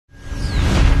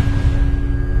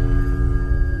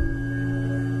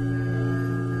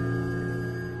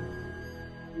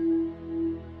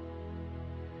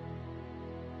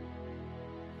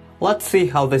Let's see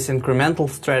how this incremental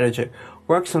strategy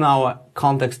works in our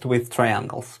context with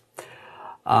triangles.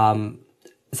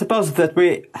 Suppose that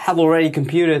we have already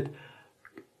computed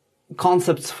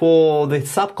concepts for the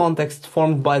subcontext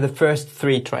formed by the first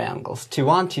three triangles,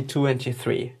 T1, T2, and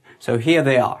T3. So here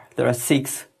they are. There are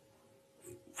 6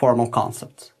 formal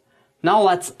concepts. Now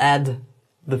let's add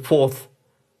the fourth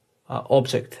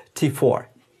object, T4.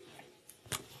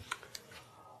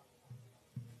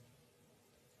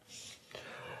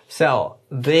 So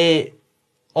the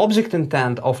object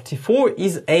intent of T4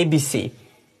 is ABC.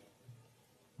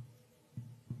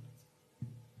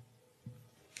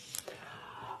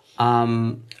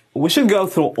 We should go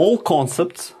through all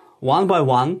concepts one by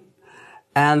one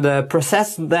and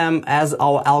process them as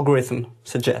our algorithm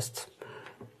suggests.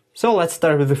 So let's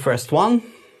start with the first one,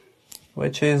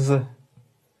 which is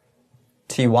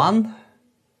T1,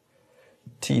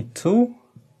 T2,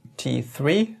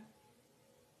 T3,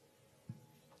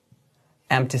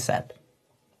 empty set.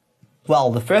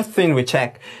 Well, the first thing we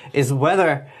check is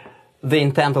whether the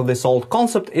intent of this old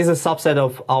concept is a subset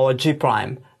of our G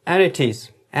prime, and it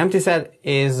is. Empty set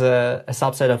is a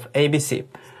subset of ABC.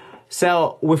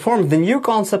 So we form the new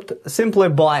concept simply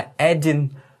by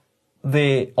adding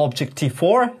the object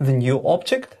T4, the new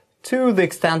object, to the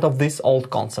extent of this old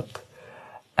concept.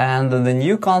 And the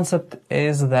new concept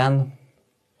is then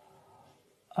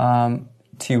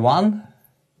T1,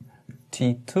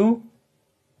 T2,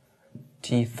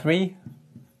 T3,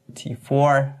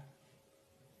 T4,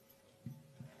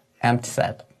 empty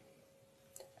set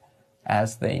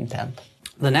as the intent.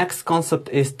 The next concept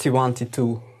is T1,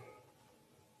 T2,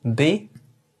 B.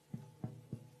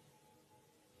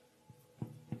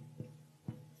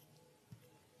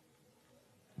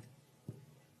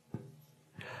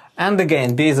 And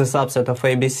again, B is a subset of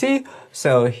ABC,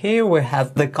 so here we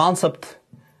have the concept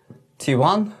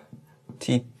T1,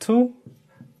 T2,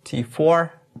 T4,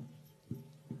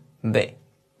 B.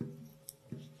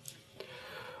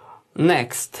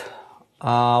 Next,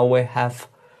 we have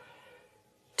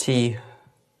T3,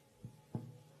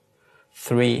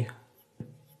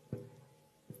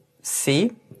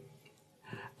 C,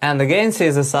 and again C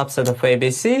is a subset of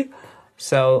ABC,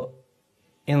 so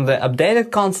in the updated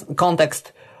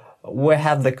context we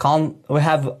have the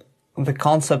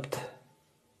concept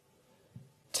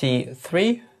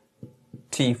T3,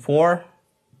 T4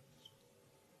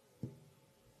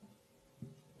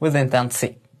 with intent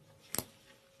C.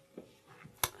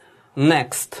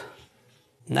 Next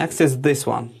is this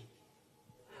one.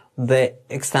 The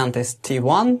extent is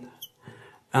T1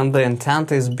 and the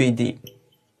intent is BD.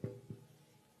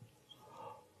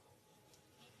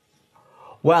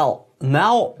 Well,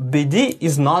 now BD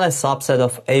is not a subset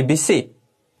of ABC.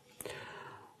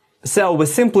 So we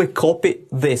simply copy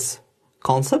this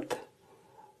concept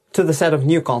to the set of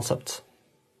new concepts.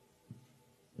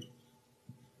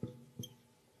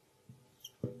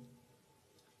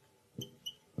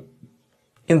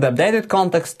 In the updated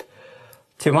context,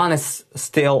 T1 is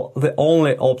still the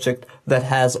only object that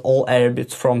has all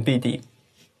attributes from BD.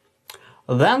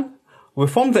 Then we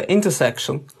form the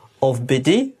intersection of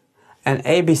BD and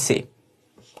ABC.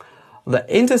 The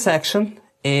intersection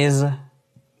is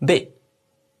B.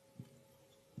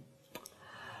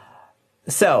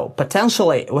 So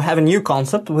potentially we have a new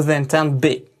concept with the intent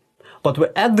B, but we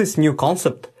add this new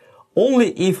concept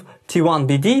only if T1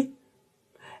 BD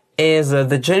is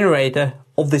the generator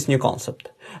of this new concept.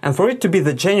 And for it to be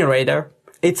the generator,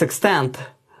 its extent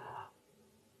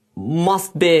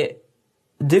must be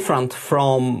different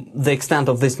from the extent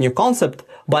of this new concept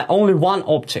by only one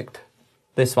object,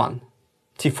 this one,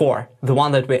 T4, the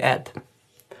one that we add.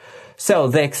 So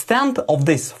the extent of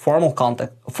this formal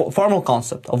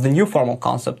concept, of the new formal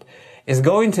concept, is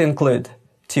going to include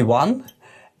T1,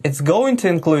 it's going to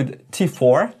include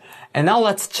T4, and now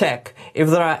let's check if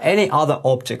there are any other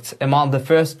objects among the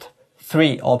first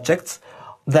 3 objects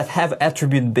that have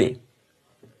attribute B.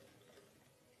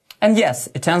 And yes,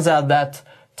 it turns out that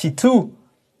T2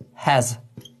 has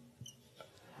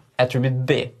attribute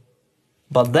B.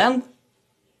 But then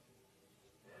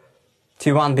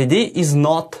T1 BD is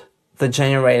not the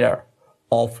generator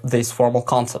of this formal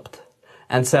concept.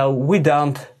 And so we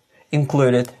don't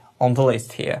include it on the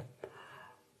list here.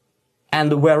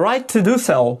 And we're right to do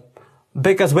so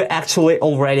because we actually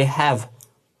already have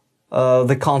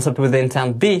the concept with the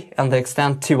intent B and the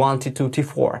extent T1, T2,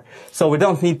 T4. So we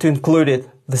don't need to include it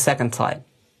the second time.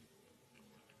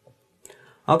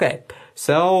 Okay,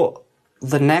 so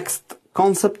the next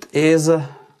concept is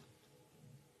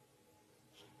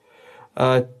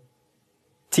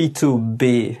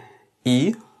T2BE.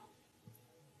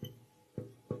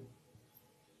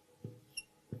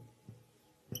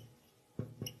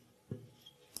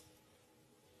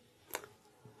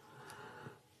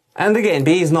 And again,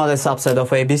 B is not a subset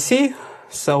of ABC,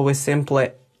 so we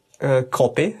simply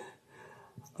copy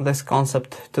this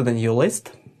concept to the new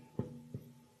list.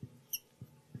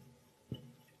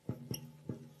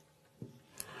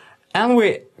 And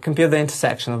we compute the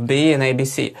intersection of B and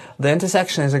ABC. The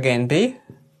intersection is again B,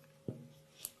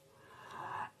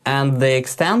 and the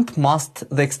extent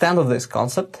of this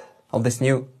concept, of this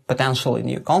potentially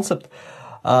new concept,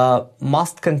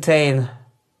 must contain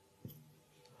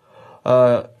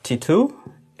T2.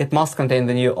 It must contain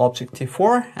the new object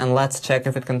T4, and let's check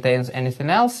if it contains anything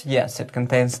else. Yes, it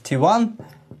contains T1,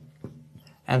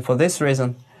 and for this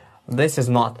reason, this is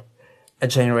not a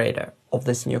generator of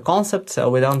this new concept, so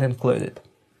we don't include it.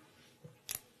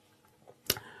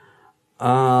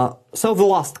 So the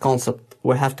last concept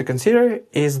we have to consider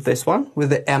is this one with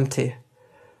the empty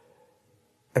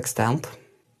extent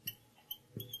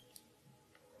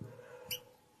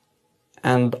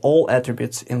and all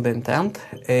attributes in the intent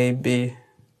A, B,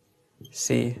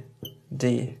 C,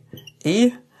 D,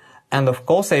 E, and of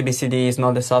course A, B, C, D is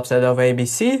not a subset of A, B,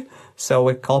 C, so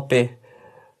we copy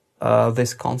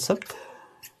this concept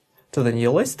to the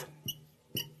new list.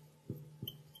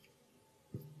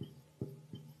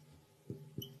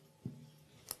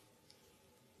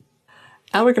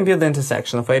 And we compute the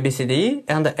intersection of ABCD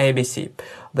and ABC.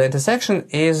 The intersection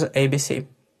is ABC.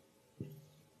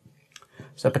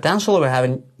 So potentially we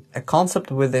have a concept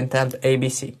with the intent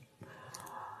ABC.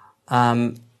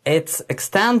 Its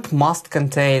extent must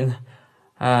contain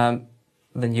the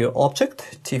new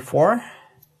object, T4.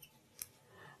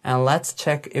 And let's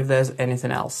check if there's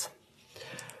anything else.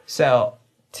 So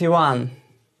T1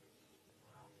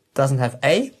 doesn't have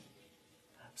A,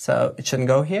 so it shouldn't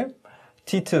go here.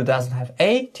 T2 doesn't have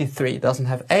A, T3 doesn't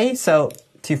have A, so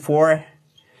T4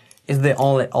 is the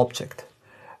only object.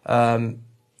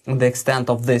 The extent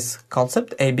of this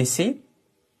concept, ABC,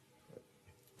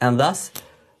 and thus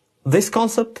this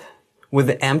concept with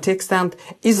the empty extent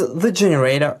is the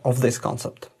generator of this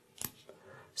concept.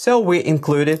 So we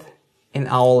include it in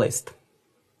our list.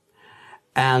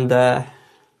 And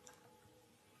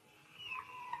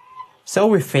so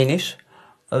we finish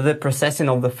the processing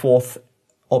of the fourth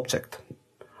object.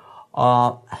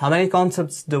 How many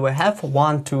concepts do we have?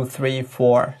 1, 2, 3,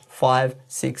 4, 5,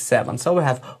 6, 7. So we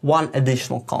have one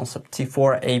additional concept,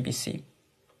 T4 ABC.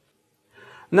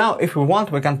 Now, if we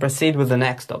want, we can proceed with the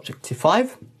next object,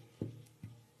 T5,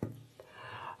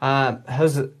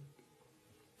 whose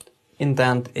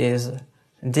intent is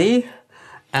D.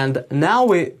 And now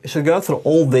we should go through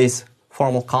all these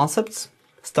formal concepts,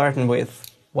 starting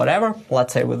with whatever,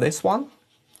 let's say with this one.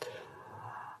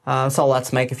 So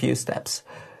let's make a few steps.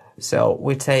 So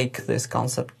we take this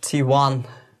concept T1,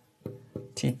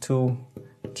 T2,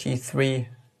 T3,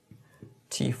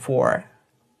 T4,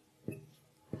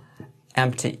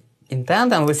 empty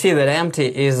intent, and we see that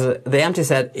the empty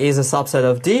set is a subset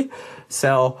of D.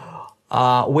 So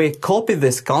we copy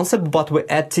this concept, but we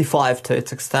add T5 to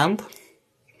its extent.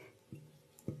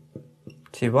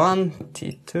 T1,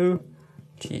 T2,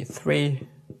 T3,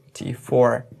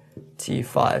 T4,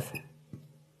 T5,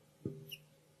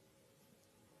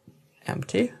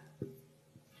 empty.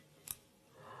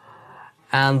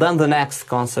 And then the next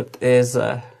concept is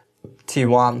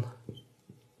T1,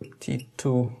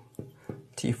 T2,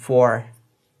 T4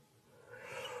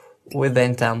 with the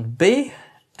intent B,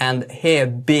 and here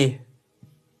B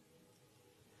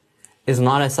is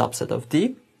not a subset of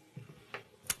D,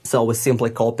 so we simply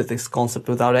copy this concept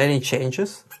without any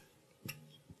changes.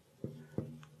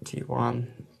 T1,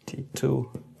 T2,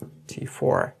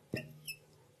 T4,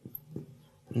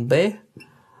 B.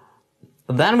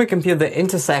 Then we compute the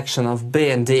intersection of B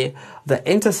and D. The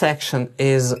intersection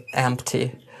is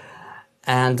empty,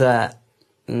 and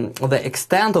the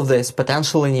extent of this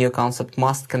potentially new concept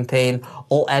must contain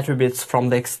all attributes from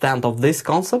the extent of this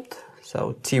concept,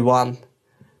 so T1,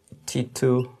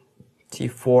 T2,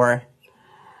 T4,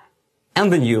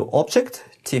 and the new object,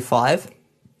 T5.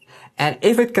 And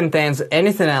if it contains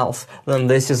anything else, then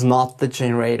this is not the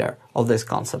generator of this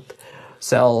concept.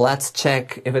 So let's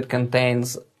check if it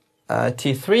contains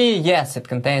T3. Yes, it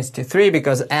contains T3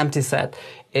 because empty set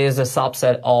is a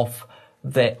subset of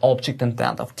the object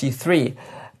intent of T3.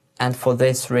 And for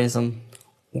this reason,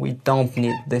 we don't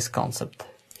need this concept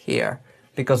here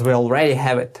because we already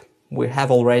have it. We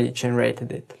have already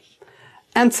generated it.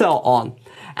 And so on.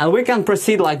 And we can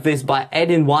proceed like this by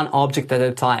adding one object at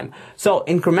a time. So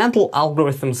incremental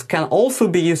algorithms can also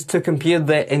be used to compute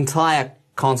the entire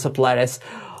concept lattice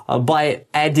by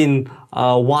adding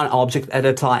one object at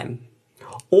a time.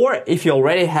 Or if you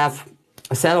already have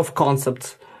a set of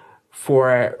concepts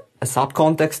for a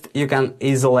subcontext, you can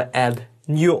easily add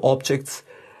new objects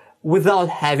without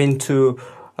having to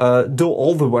do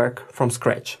all the work from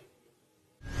scratch.